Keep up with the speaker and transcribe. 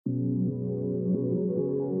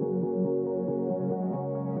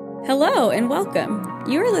Hello and welcome.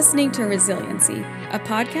 You are listening to Resiliency, a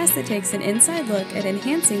podcast that takes an inside look at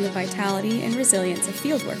enhancing the vitality and resilience of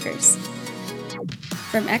field workers.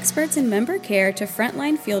 From experts in member care to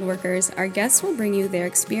frontline field workers, our guests will bring you their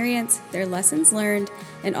experience, their lessons learned,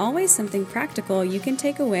 and always something practical you can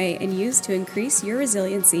take away and use to increase your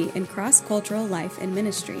resiliency in cross-cultural life and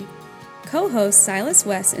ministry. Co-hosts Silas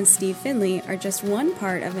West and Steve Finley are just one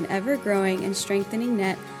part of an ever-growing and strengthening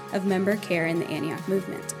net of member care in the Antioch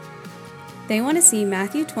movement. They want to see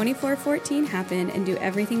Matthew 24:14 happen and do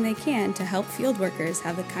everything they can to help field workers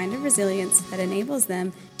have the kind of resilience that enables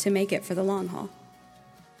them to make it for the long haul.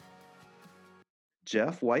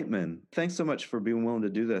 Jeff Whiteman, thanks so much for being willing to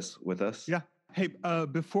do this with us. Yeah. Hey,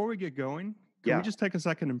 before we get going, can we just take a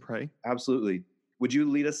second and pray? Absolutely. Would you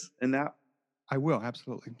lead us in that? I will,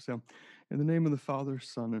 absolutely. So, in the name of the Father,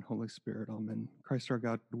 Son, and Holy Spirit, amen. Christ our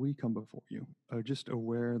God, we come before you, just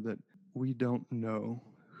aware that we don't know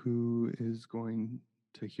who is going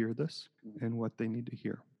to hear this and what they need to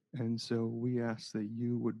hear. And so we ask that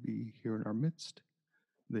you would be here in our midst,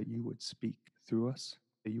 that you would speak through us,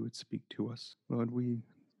 that you would speak to us. Lord, we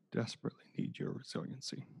desperately need your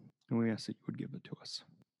resiliency, and we ask that you would give it to us.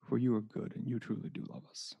 For you are good, and you truly do love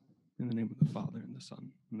us. In the name of the Father, and the Son,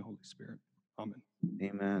 and the Holy Spirit. Amen.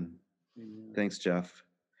 Amen. Thanks, Jeff.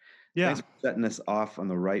 Yeah. Thanks for setting us off on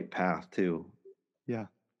the right path, too. Yeah.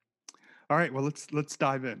 All right, well, let's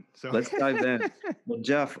dive in. So let's dive in. Well,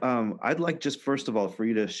 Jeff, I'd like just first of all for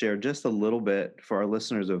you to share just a little bit for our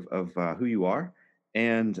listeners of who you are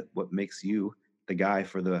and what makes you the guy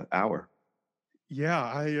for the hour.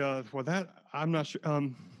 Yeah, I'm not sure.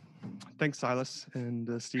 Thanks, Silas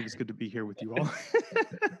and Steve. It's good to be here with you all.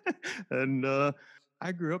 And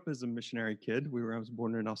I grew up as a missionary kid. I was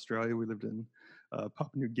born in Australia. We lived in Papua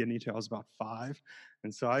New Guinea till I was about 5.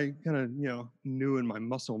 And so I kind of, knew in my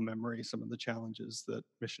muscle memory some of the challenges that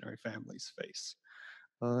missionary families face.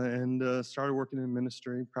 And started working in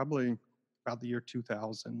ministry probably about the year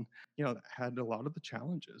 2000, had a lot of the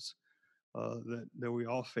challenges that we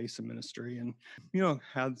all face in ministry, and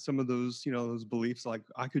had some of those those beliefs like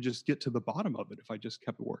I could just get to the bottom of it if I just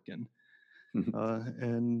kept working.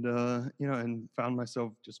 And found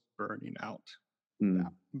myself just burning out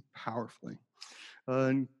powerfully,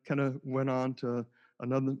 and kind of went on to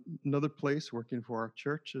another place working for our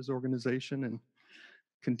church's organization, and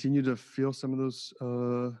continue to feel some of those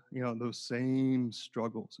those same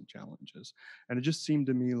struggles and challenges. And it just seemed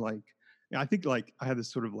to me like I think like I had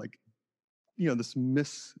this sort of like this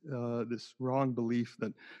wrong belief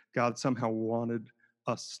that God somehow wanted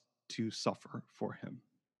us to suffer for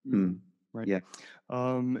him. Right. Yeah.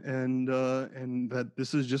 And that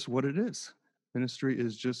this is just what it is. Ministry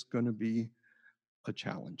is just going to be a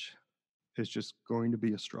challenge. It's just going to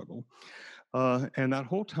be a struggle. And that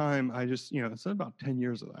whole time I just, it's about 10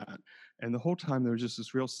 years of that. And the whole time there was just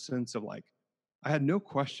this real sense of like, I had no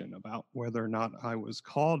question about whether or not I was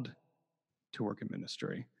called to work in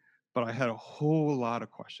ministry, but I had a whole lot of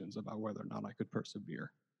questions about whether or not I could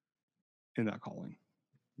persevere in that calling.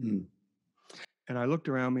 And I looked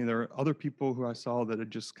around me, and there were other people who I saw that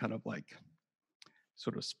had just kind of like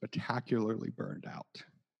sort of spectacularly burned out,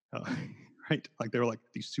 right? Like they were like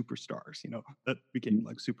these superstars, that became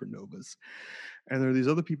like supernovas. And there were these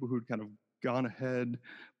other people who'd kind of gone ahead,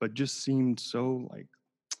 but just seemed so like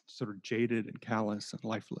sort of jaded and callous and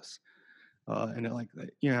lifeless. And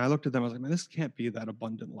I looked at them, I was like, man, this can't be that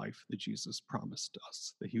abundant life that Jesus promised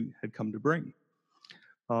us that he had come to bring.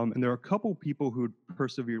 And there are a couple people who'd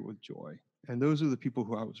persevered with joy. And those are the people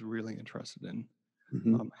who I was really interested in.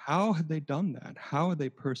 How had they done that? How had they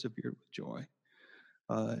persevered with joy?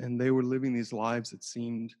 And they were living these lives that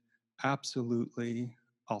seemed absolutely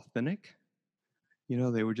authentic.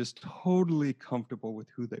 They were just totally comfortable with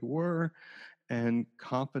who they were and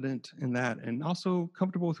confident in that, and also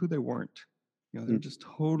comfortable with who they weren't. They're just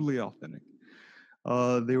totally authentic.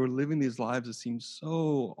 They were living these lives that seemed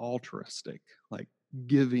so altruistic, like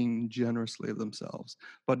giving generously of themselves,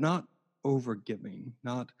 but not over-giving,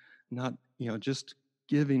 not just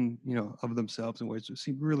giving, of themselves in ways that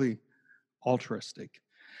seemed really altruistic.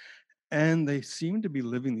 And they seemed to be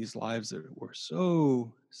living these lives that were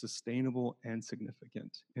so sustainable and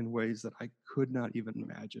significant in ways that I could not even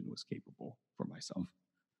imagine was capable for myself.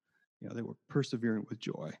 They were persevering with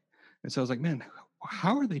joy. And so I was like, man,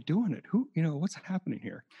 how are they doing it? What's happening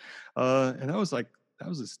here? And that was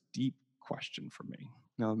this deep question for me.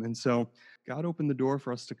 And so God opened the door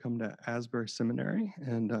for us to come to Asbury Seminary.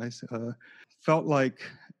 And I felt like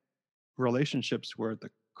relationships were at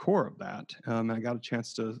the core of that. And I got a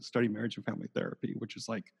chance to study marriage and family therapy, which is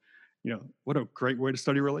like, what a great way to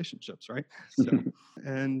study relationships, right? So,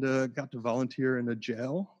 and got to volunteer in a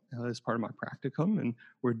jail as part of my practicum, and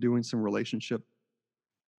we're doing some relationship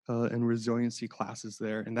and resiliency classes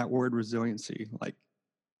there. And that word resiliency, like,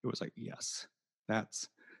 it was like, yes, that's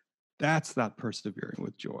that persevering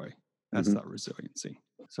with joy. That's that resiliency.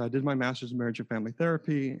 So I did my master's in marriage and family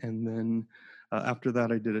therapy, and then after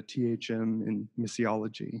that, I did a THM in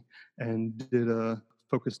missiology and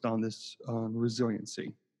focused on this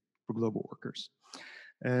resiliency for global workers.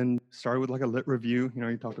 And started with like a lit review.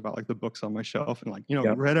 You talked about like the books on my shelf, and like,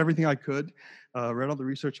 read everything I could, read all the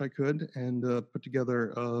research I could, and put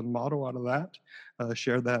together a model out of that,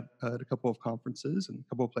 shared that at a couple of conferences and a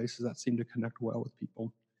couple of places that seemed to connect well with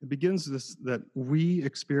people. It begins that we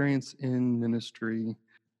experience in ministry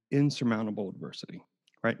insurmountable adversity,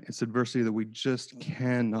 right? It's adversity that we just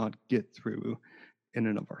cannot get through in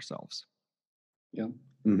and of ourselves. Yeah.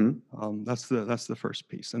 That's the first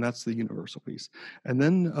piece, and that's the universal piece. And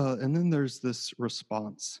then there's this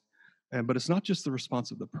response, but it's not just the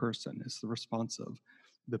response of the person; it's the response of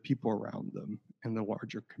the people around them and the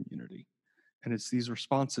larger community. And it's these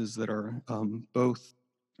responses that are both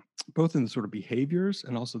in the sort of behaviors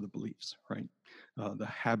and also the beliefs, right? The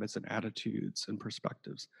habits and attitudes and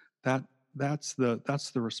perspectives. That's the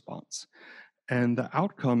response, and the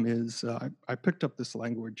outcome is I picked up this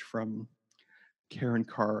language from Karen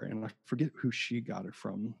Carr, and I forget who she got it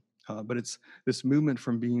from, but it's this movement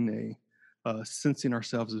from being sensing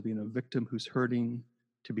ourselves as being a victim who's hurting,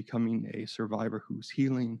 to becoming a survivor who's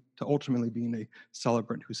healing, to ultimately being a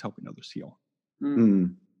celebrant who's helping others heal.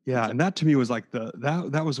 Yeah, and that to me was like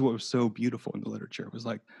that was what was so beautiful in the literature. It was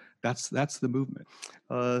like that's the movement.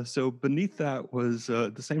 So beneath that was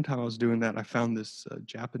at the same time I was doing that, I found this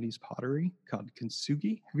Japanese pottery called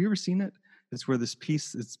kintsugi. Have you ever seen it? It's where this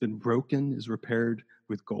piece that's been broken is repaired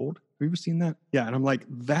with gold. Have you ever seen that? Yeah, and I'm like,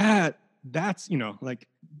 that's like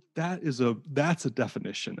that's a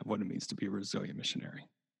definition of what it means to be a resilient missionary.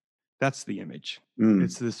 That's the image.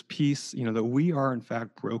 It's this piece, that we are in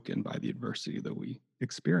fact broken by the adversity that we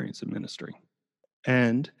experience in ministry.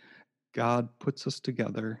 And God puts us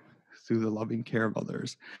together through the loving care of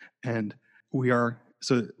others. And we're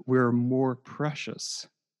more precious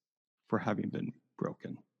for having been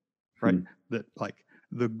broken. Right? That like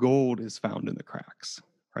the gold is found in the cracks,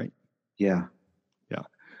 right? Yeah.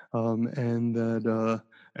 And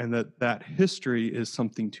that history is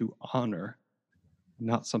something to honor,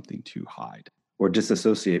 not something to hide or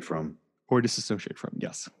disassociate from.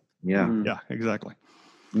 Yes. Yeah. Yeah, exactly.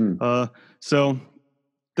 So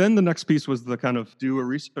then the next piece was the kind of do a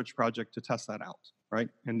research project to test that out, right?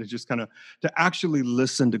 And to just kind of to actually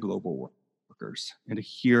listen to global workers and to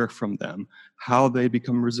hear from them how they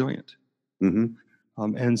become resilient.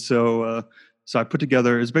 And so I put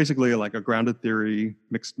together, it's basically like a grounded theory,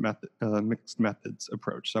 mixed methods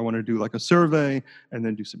approach. So I want to do like a survey and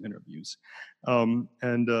then do some interviews.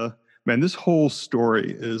 Man, this whole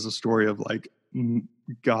story is a story of like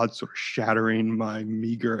God sort of shattering my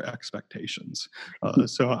meager expectations.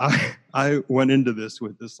 So I went into this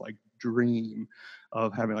with this like dream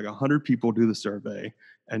of having like 100 people do the survey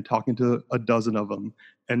and talking to a dozen of them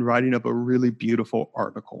and writing up a really beautiful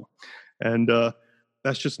article. And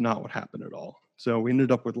that's just not what happened at all. So we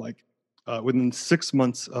ended up with like, within 6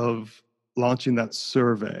 months of launching that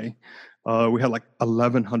survey, we had like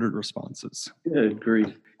 1,100 responses. Good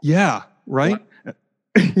grief. Yeah, right? Wow.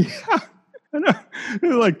 Yeah, I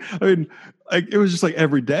know. Like, I mean, like it was just like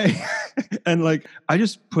every day. And like, I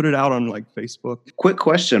just put it out on like Facebook. Quick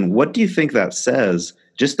question. What do you think that says?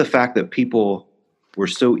 Just the fact that people were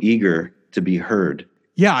so eager to be heard.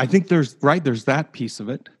 Yeah, I think there's that piece of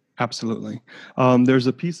it. Absolutely. There's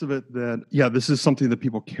a piece of it that, this is something that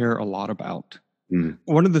people care a lot about.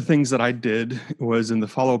 One of the things that I did was in the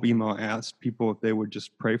follow-up email, I asked people if they would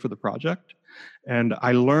just pray for the project. And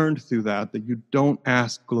I learned through that you don't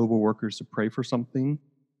ask global workers to pray for something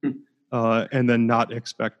and then not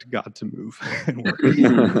expect God to move and work.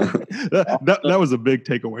 that was a big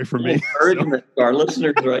takeaway for me. Encouragement to our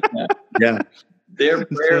listeners right now. Yeah. Their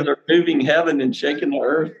prayers are moving heaven and shaking the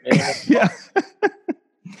earth. Yeah.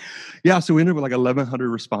 Yeah, so we ended up with like 1,100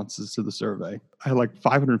 responses to the survey. I had like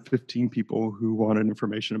 515 people who wanted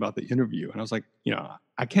information about the interview. And I was like,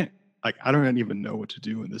 I can't, like, I don't even know what to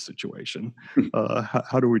do in this situation.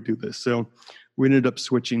 How do we do this? So we ended up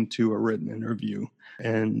switching to a written interview.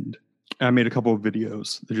 And I made a couple of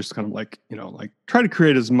videos that just kind of like, like try to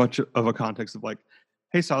create as much of a context of like,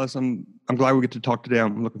 hey, Silas, I'm glad we get to talk today.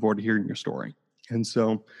 I'm looking forward to hearing your story. And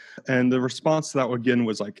so, and the response to that again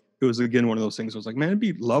was like, it was again one of those things. I was like, man, it'd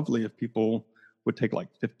be lovely if people would take like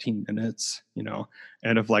 15 minutes,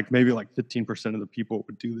 and if like maybe like 15% of the people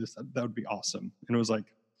would do this, that would be awesome. And it was like,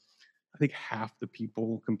 think half the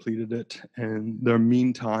people completed it, and their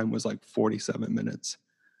mean time was like 47 minutes.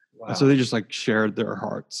 Wow. So they just like shared their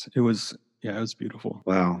hearts. It was beautiful.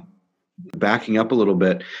 Wow. Backing up a little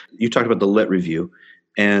bit, you talked about the Lit Review,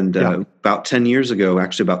 and about 10 years ago,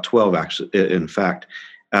 actually about 12, in fact,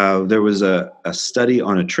 there was a study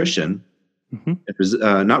on attrition,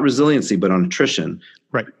 not resiliency, but on attrition,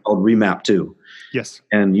 right, called REMAP 2. Yes.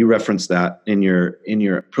 And you referenced that in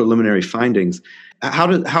your preliminary findings.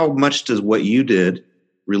 How much does what you did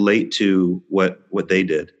relate to what they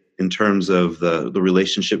did in terms of the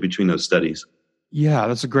relationship between those studies? Yeah,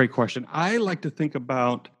 that's a great question. I like to think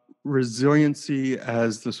about resiliency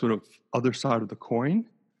as the sort of other side of the coin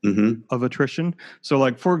of attrition. So,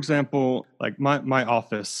 like, for example, like my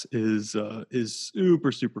office is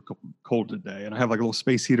super cold today, and I have like a little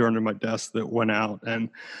space heater under my desk that went out, and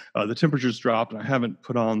the temperature's dropped, and I haven't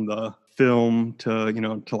put on the film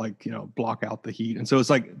to block out the heat, and so it's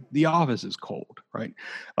like the office is cold, right?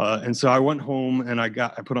 And so I went home and I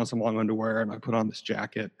put on some long underwear and I put on this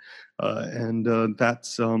jacket, and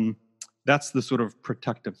that's the sort of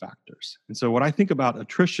protective factors. And so what I think about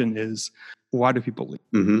attrition is, why do people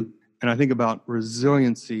leave? And I think about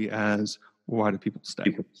resiliency as, why do people stay?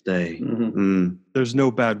 People stay. There's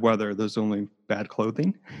no bad weather. There's only bad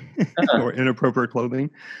clothing or inappropriate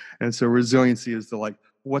clothing. And so resiliency is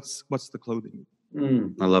what's the clothing?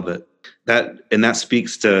 I love it. That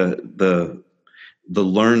speaks to the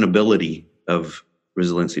learnability of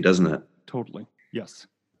resiliency, doesn't it? Totally. Yes.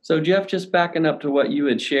 So Jeff, just backing up to what you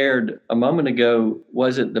had shared a moment ago,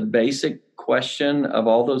 was it the basic question of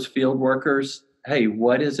all those field workers? Hey,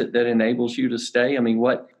 what is it that enables you to stay? I mean,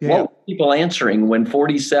 what were people answering when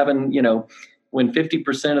 47, when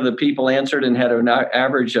 50% of the people answered and had an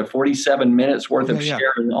average of 47 minutes worth of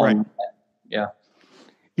sharing on that?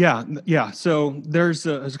 Yeah. So there's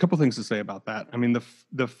a couple things to say about that. I mean,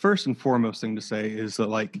 the first and foremost thing to say is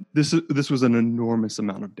that this was an enormous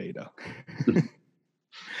amount of data.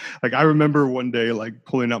 Like, I remember one day,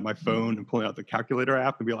 pulling out my phone and pulling out the calculator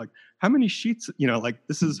app and be like, how many sheets,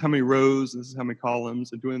 this is how many rows, this is how many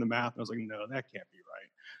columns, and doing the math. And I was like, no, that can't be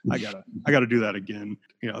right. I gotta do that again,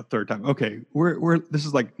 a third time. Okay, this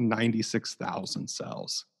is like 96,000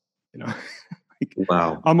 cells,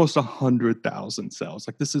 Wow. Almost 100,000 cells.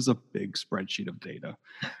 Like, this is a big spreadsheet of data.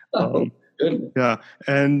 Yeah.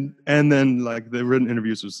 And then the written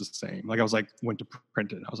interviews was the same. Like, I was went to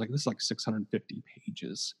print it. I was like, this is 650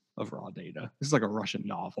 pages of raw data. This is like a Russian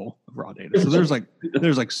novel of raw data. So there's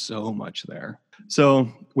so much there. So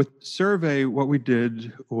with survey, what we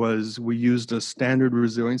did was we used a standard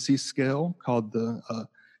resiliency scale called the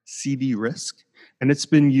CV risk. And it's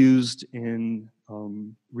been used in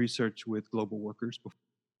research with global workers before.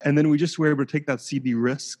 And then we just were able to take that CV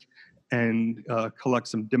risk and collect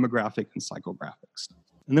some demographic and psychographic stuff.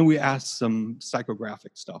 And then we asked some psychographic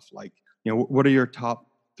stuff like, what are your top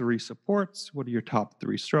 3 supports? What are your top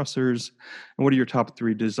 3 stressors? And what are your top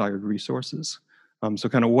 3 desired resources? So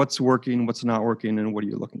kind of what's working, what's not working, and what are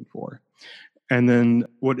you looking for? And then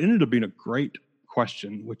what ended up being a great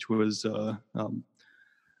question, which was,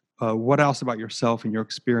 what else about yourself and your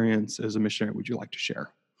experience as a missionary would you like to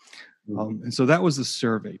share? And so that was the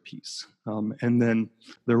survey piece. And then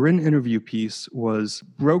the written interview piece was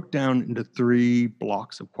broke down into 3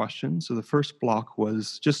 blocks of questions. So the first block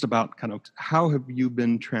was just about kind of, how have you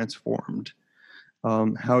been transformed?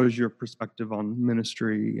 How has your perspective on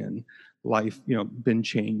ministry and life, been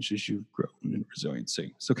changed as you've grown in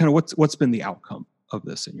resiliency? So kind of what's been the outcome of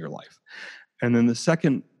this in your life? And then the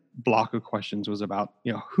second block of questions was about,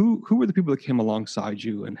 who were the people that came alongside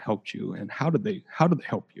you and helped you, and how did they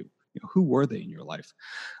help you? Who were they in your life?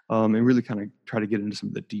 And really kind of try to get into some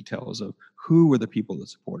of the details of who were the people that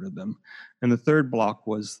supported them. And the third block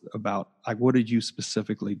was about, what did you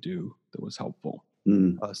specifically do that was helpful?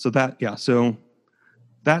 So that's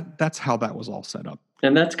how that was all set up.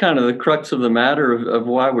 And that's kind of the crux of the matter of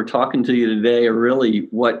why we're talking to you today, or really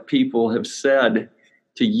what people have said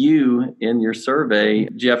to you in your survey.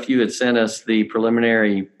 Jeff, you had sent us the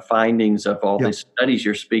preliminary findings of all these studies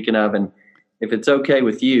you're speaking of. And if it's okay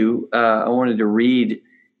with you, I wanted to read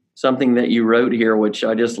something that you wrote here, which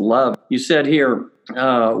I just love. You said here,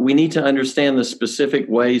 we need to understand the specific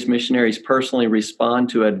ways missionaries personally respond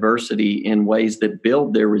to adversity in ways that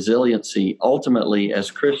build their resiliency. Ultimately,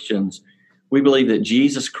 as Christians, we believe that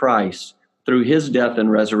Jesus Christ, through his death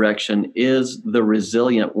and resurrection, is the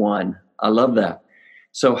resilient one. I love that.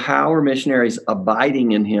 So how are missionaries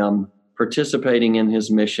abiding in him, participating in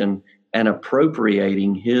his mission, and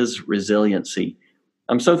appropriating his resiliency?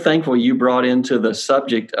 I'm so thankful you brought into the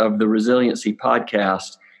subject of the Resiliency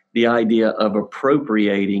podcast the idea of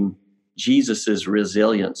appropriating Jesus's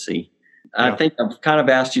resiliency. I think I've kind of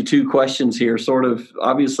asked you two questions here. Sort of,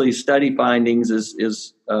 obviously, study findings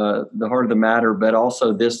is the heart of the matter, but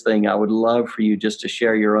also this thing. I would love for you just to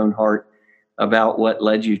share your own heart about what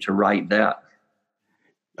led you to write that.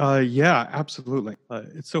 Yeah, absolutely.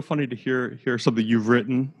 It's so funny to hear something you've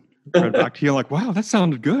written read back to you. Like, wow, that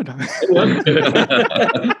sounded good. I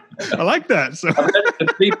like that. So I've read it to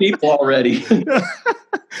 3 people already.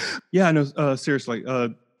 Yeah, no, seriously.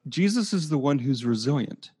 Jesus is the one who's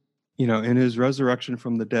resilient. In his resurrection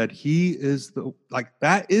from the dead, he is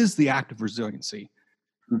that is the act of resiliency.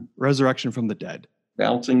 Resurrection from the dead.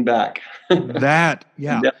 Bouncing back. That,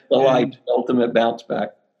 yeah. That's the life, ultimate bounce back.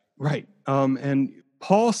 Right. And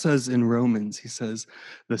Paul says in Romans, he says,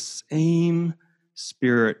 the same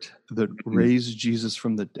Spirit that raised Jesus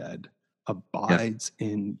from the dead abides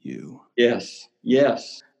in you. Yes.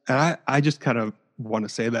 And I just kind of want to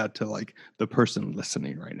say that to like the person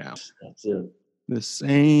listening right now. That's it. The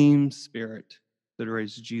same Spirit that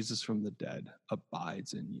raised Jesus from the dead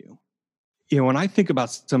abides in you. When I think about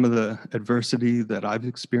some of the adversity that I've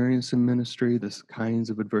experienced in ministry, this kinds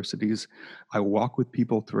of adversities I walk with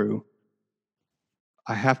people through,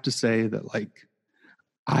 I have to say that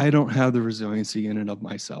I don't have the resiliency in and of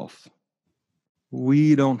myself.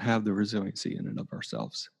 We don't have the resiliency in and of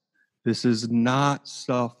ourselves. This is not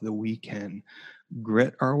stuff that we can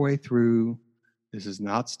grit our way through. This is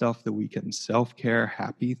not stuff that we can self-care,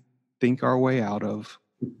 happy, think our way out of.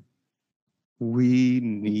 We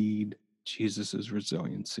need Jesus'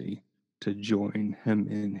 resiliency to join him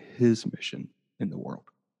in his mission in the world.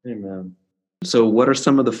 Amen. So what are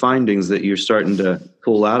some of the findings that you're starting to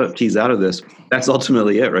tease out of this? That's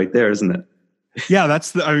ultimately it right there, isn't it? Yeah,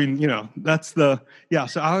 so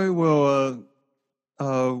I will,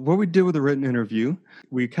 what we did with the written interview,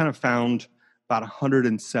 we kind of found about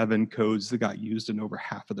 107 codes that got used in over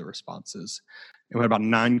half of the responses. And we had about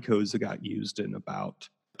 9 codes that got used in about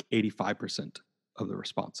 85% of the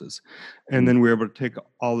responses. And then we were able to take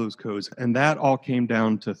all those codes, and that all came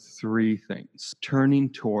down to 3 things: turning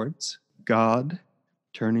towards God,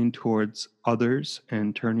 turning towards others,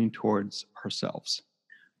 and turning towards ourselves.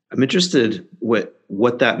 I'm interested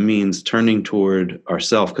what that means, turning toward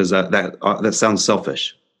ourselves, because that sounds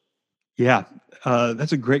selfish. Yeah,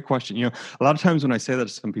 that's a great question. A lot of times when I say that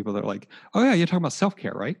to some people, they're like, "Oh yeah, you're talking about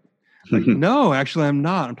self-care, right?" Like, no, actually, I'm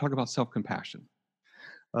not. I'm talking about self-compassion.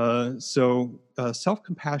 So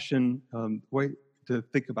self-compassion, the way to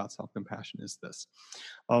think about self-compassion is this.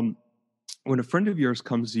 When a friend of yours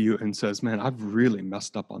comes to you and says, "Man, I've really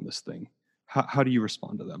messed up on this thing," how do you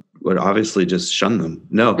respond to them? Would obviously just shun them.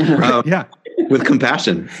 No. Yeah. With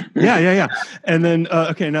compassion. Yeah. And then,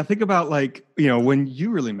 okay, now think about when you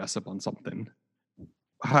really mess up on something,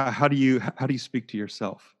 how do you speak to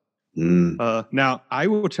yourself? Now, I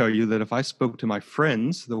will tell you that if I spoke to my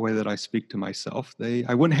friends the way that I speak to myself,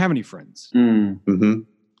 I wouldn't have any friends. Mm-hmm.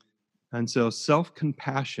 And so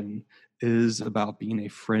self-compassion is about being a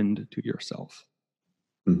friend to yourself.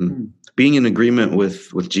 Mm-hmm. Being in agreement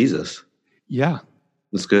with Jesus. Yeah.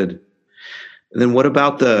 That's good. And then what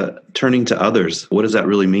about the turning to others? What does that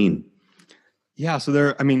really mean? Yeah,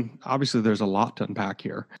 so obviously there's a lot to unpack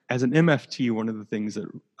here. As an MFT, one of the things that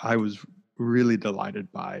I was really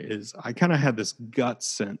delighted by is I kind of had this gut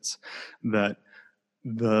sense that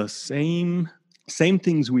the same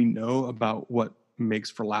things we know about what makes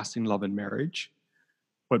for lasting love in marriage,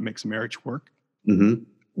 what makes marriage work,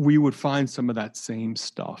 we would find some of that same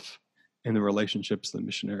stuff in the relationships the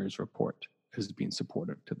missionaries report as being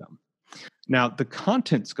supportive to them. Now, the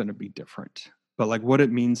content's going to be different, but what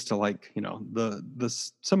it means to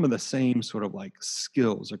some of the same sort of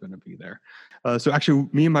skills are going to be there. So actually,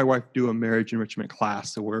 me and my wife do a marriage enrichment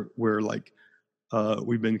class. So we're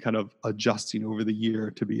we've been kind of adjusting over the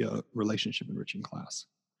year to be a relationship enriching class,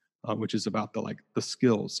 which is about the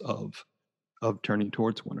skills of turning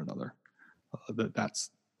towards one another. That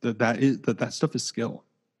stuff is skill.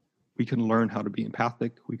 We can learn how to be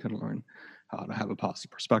empathic. We can learn how to have a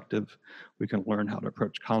positive perspective. We can learn how to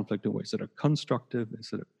approach conflict in ways that are constructive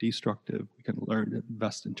instead of destructive. We can learn to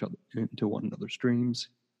invest into one another's dreams.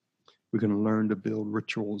 We can learn to build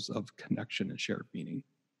rituals of connection and shared meaning.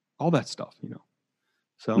 All that stuff,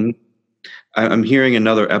 So I'm hearing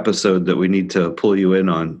another episode that we need to pull you in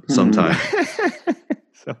on sometime.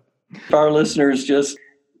 So our listeners just,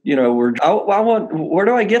 where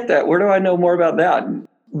do I get that? Where do I know more about that?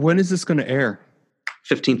 When is this going to air?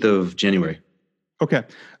 15th of January. Okay.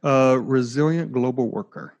 Resilient Global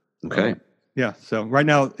Worker. Okay. Yeah. So right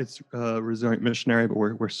now it's Resilient Missionary, but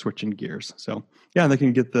we're switching gears. So yeah, they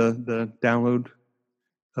can get the download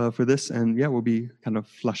for this, and yeah, we'll be kind of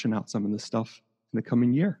fleshing out some of this stuff in the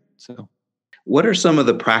coming year. So What are some of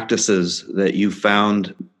the practices that you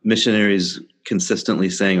found missionaries consistently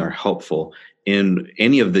saying are helpful in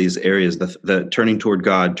any of these areas, the turning toward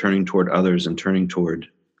God, turning toward others, and turning toward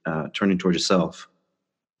yourself?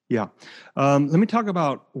 Yeah. Let me talk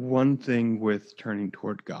about one thing with turning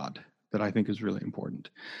toward God that I think is really important,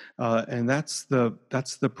 and that's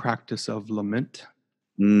the practice of lament.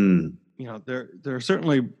 Mm. There are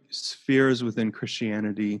certainly spheres within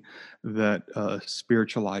Christianity that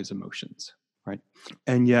spiritualize emotions, right?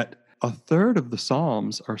 And yet, a third of the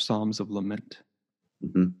Psalms are Psalms of lament.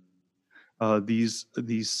 Mm-hmm. These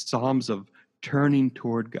Psalms of turning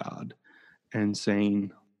toward God and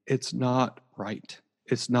saying, it's not right,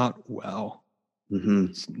 it's not well, Mm-hmm.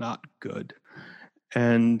 it's not good.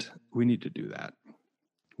 And we need to do that.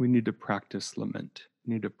 We need to practice lament.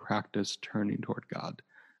 We need to practice turning toward God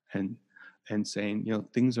and saying,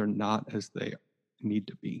 things are not as they need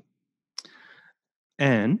to be.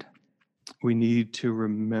 And we need to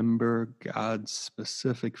remember God's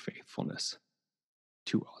specific faithfulness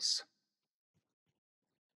to us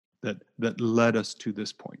that led us to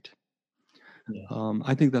this point. Yeah.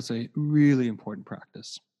 I think that's a really important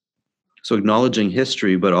practice. So acknowledging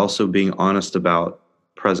history, but also being honest about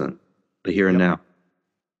present, the here and now.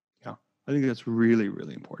 Yeah, I think that's really,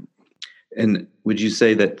 really important. And would you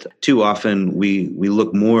say that too often we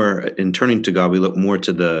look more, in turning to God, we look more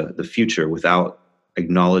to the future without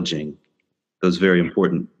acknowledging those very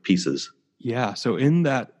important pieces? Yeah. So in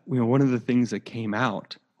that, one of the things that came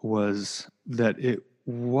out was that it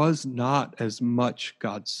was not as much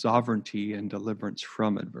God's sovereignty and deliverance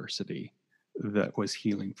from adversity that was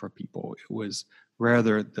healing for people. It was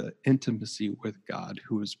rather the intimacy with God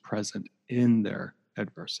who was present in their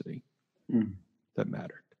adversity that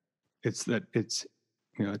mattered. It's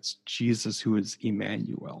Jesus who is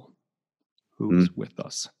Emmanuel, who is with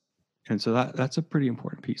us. And so that's a pretty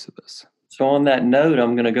important piece of this. So on that note,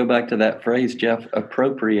 I'm going to go back to that phrase, Jeff,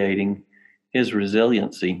 appropriating his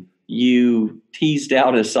resiliency. You teased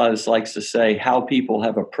out, as Silas likes to say, how people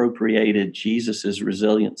have appropriated Jesus's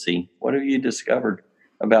resiliency. What have you discovered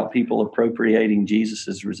about people appropriating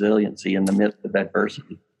Jesus's resiliency in the midst of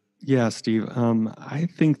adversity? Yeah, Steve, I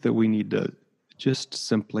think that we need to just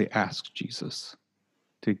simply ask Jesus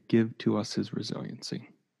to give to us his resiliency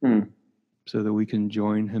so that we can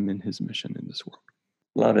join him in his mission in this world.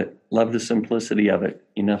 Love it. Love the simplicity of it.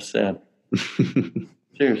 Enough said.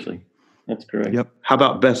 Seriously. That's great. Yep. How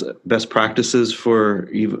about best practices for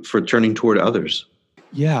turning toward others?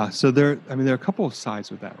 Yeah. So there are a couple of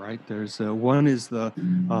sides with that, right? There's one is the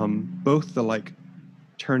both the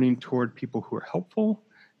turning toward people who are helpful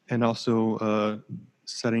and also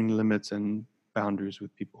setting limits and boundaries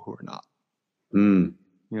with people who are not.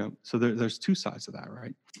 So there's two sides of that,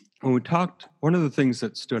 right? When we talked, one of the things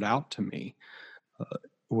that stood out to me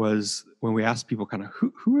was when we asked people kind of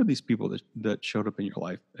who are these people that showed up in your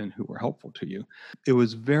life and who were helpful to you. It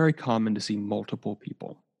was very common to see multiple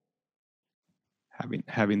people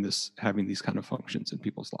having these kind of functions in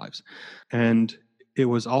people's lives. And it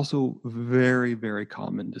was also very, very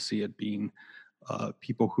common to see it being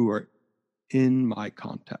people who are in my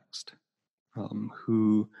context,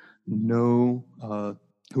 who know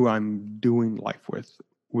who I'm doing life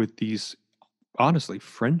with these, honestly,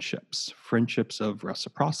 friendships of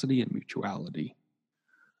reciprocity and mutuality,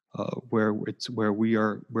 where we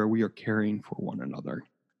are caring for one another,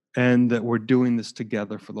 and that we're doing this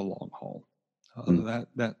together for the long haul.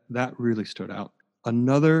 That really stood out.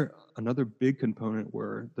 Another big component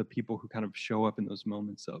were the people who kind of show up in those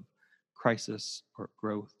moments of crisis or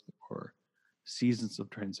growth or seasons of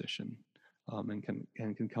transition, and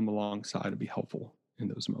can come alongside and be helpful in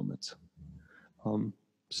those moments.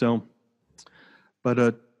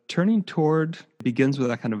 But turning toward begins with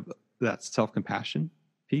that kind of that self-compassion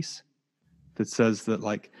piece that says that,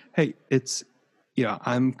 like, hey, it's,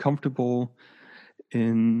 I'm comfortable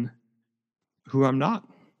in who I'm not.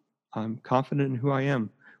 I'm confident in who I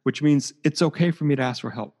am, which means it's okay for me to ask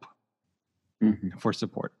for help, for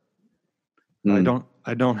support. I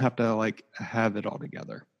don't have to have it all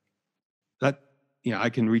together. That, I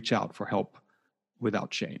can reach out for help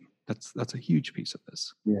without shame. That's a huge piece of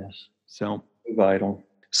this. Yes. So vital.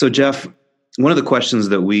 So Jeff, one of the questions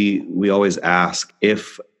that we always ask,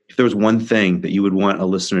 if there was one thing that you would want a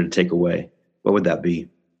listener to take away, what would that be?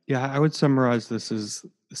 Yeah, I would summarize this as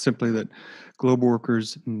simply that global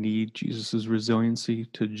workers need Jesus's resiliency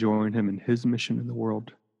to join him in his mission in the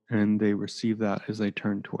world, and they receive that as they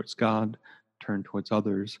turn towards God, turn towards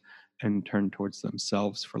others, and turn towards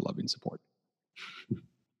themselves for loving support.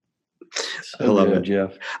 I love it,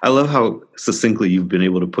 Jeff. I love how succinctly you've been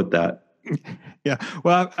able to put that Yeah.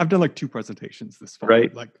 Well, I've done like 2 presentations this fall,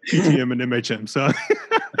 Right. like PTM and MHM. So,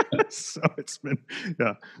 so it's been,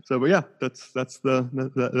 yeah. So, but yeah, that's the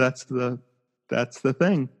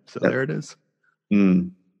thing. So there it is.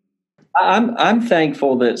 Mm. I'm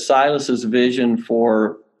thankful that Silas's vision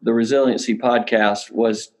for the Resiliency podcast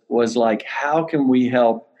was like, how can we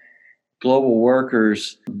help global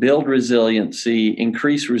workers build resiliency,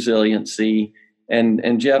 increase resiliency?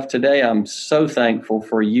 And Jeff, today I'm so thankful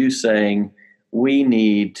for you saying we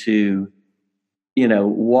need to,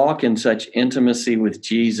 walk in such intimacy with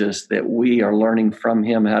Jesus that we are learning from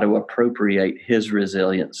him how to appropriate his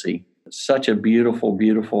resiliency. Such a beautiful,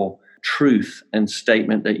 beautiful truth and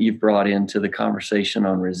statement that you've brought into the conversation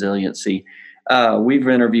on resiliency. We've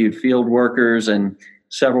interviewed field workers, and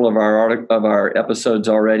several of our episodes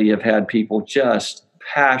already have had people just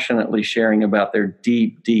passionately sharing about their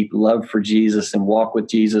deep, deep love for Jesus and walk with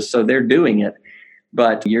Jesus. So they're doing it,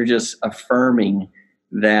 but you're just affirming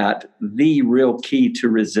that the real key to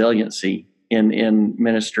resiliency in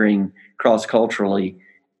ministering cross-culturally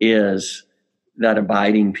is that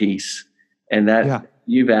abiding peace, and that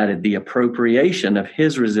you've added the appropriation of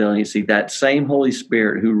his resiliency. That same Holy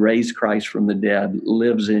Spirit who raised Christ from the dead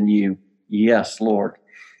lives in you. Yes, Lord.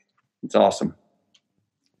 It's awesome.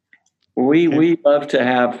 We love to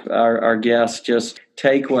have our guests just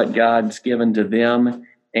take what God's given to them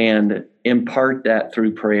and impart that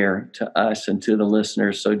through prayer to us and to the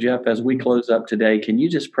listeners. So, Jeff, as we close up today, can you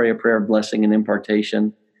just pray a prayer of blessing and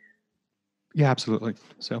impartation? Yeah, absolutely.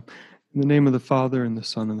 So, in the name of the Father, and the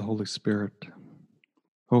Son, and the Holy Spirit,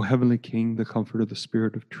 O Heavenly King, the Comforter, the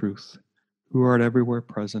Spirit of truth, who art everywhere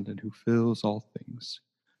present and who fills all things,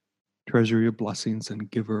 treasury of blessings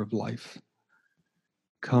and giver of life,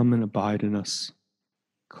 come and abide in us,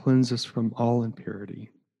 cleanse us from all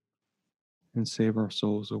impurity, and save our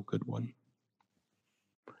souls, O good one.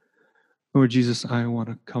 Lord Jesus, I want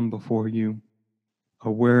to come before you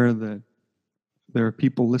aware that there are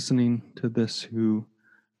people listening to this who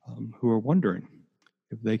are wondering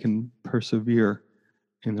if they can persevere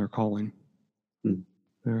in their calling.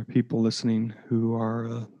 There are people listening who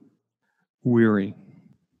are weary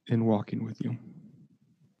in walking with you.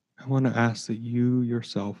 I want to ask that you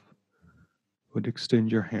yourself would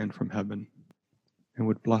extend your hand from heaven and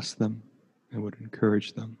would bless them and would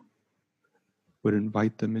encourage them, would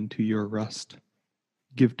invite them into your rest,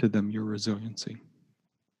 give to them your resiliency.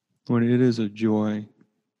 Lord, it is a joy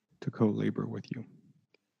to co-labor with you.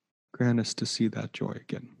 Grant us to see that joy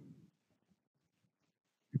again.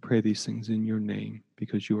 We pray these things in your name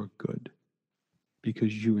because you are good,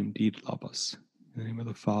 because you indeed love us. In the name of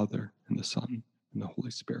the Father, and the Son, and the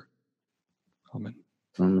Holy Spirit. Amen.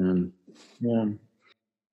 Amen. Yeah.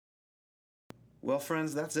 Well,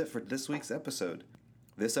 friends, that's it for this week's episode.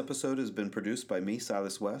 This episode has been produced by me,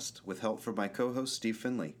 Silas West, with help from my co-host, Steve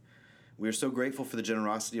Finley. We are so grateful for the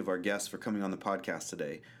generosity of our guests for coming on the podcast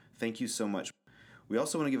today. Thank you so much. We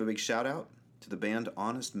also want to give a big shout out to the band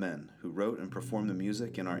Honest Men, who wrote and performed the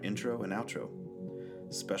music in our intro and outro.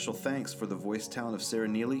 Special thanks for the voice talent of Sarah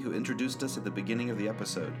Neely, who introduced us at the beginning of the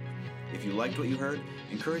episode. If you liked what you heard,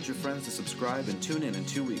 encourage your friends to subscribe and tune in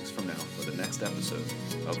 2 weeks from now for the next episode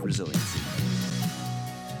of Resiliency.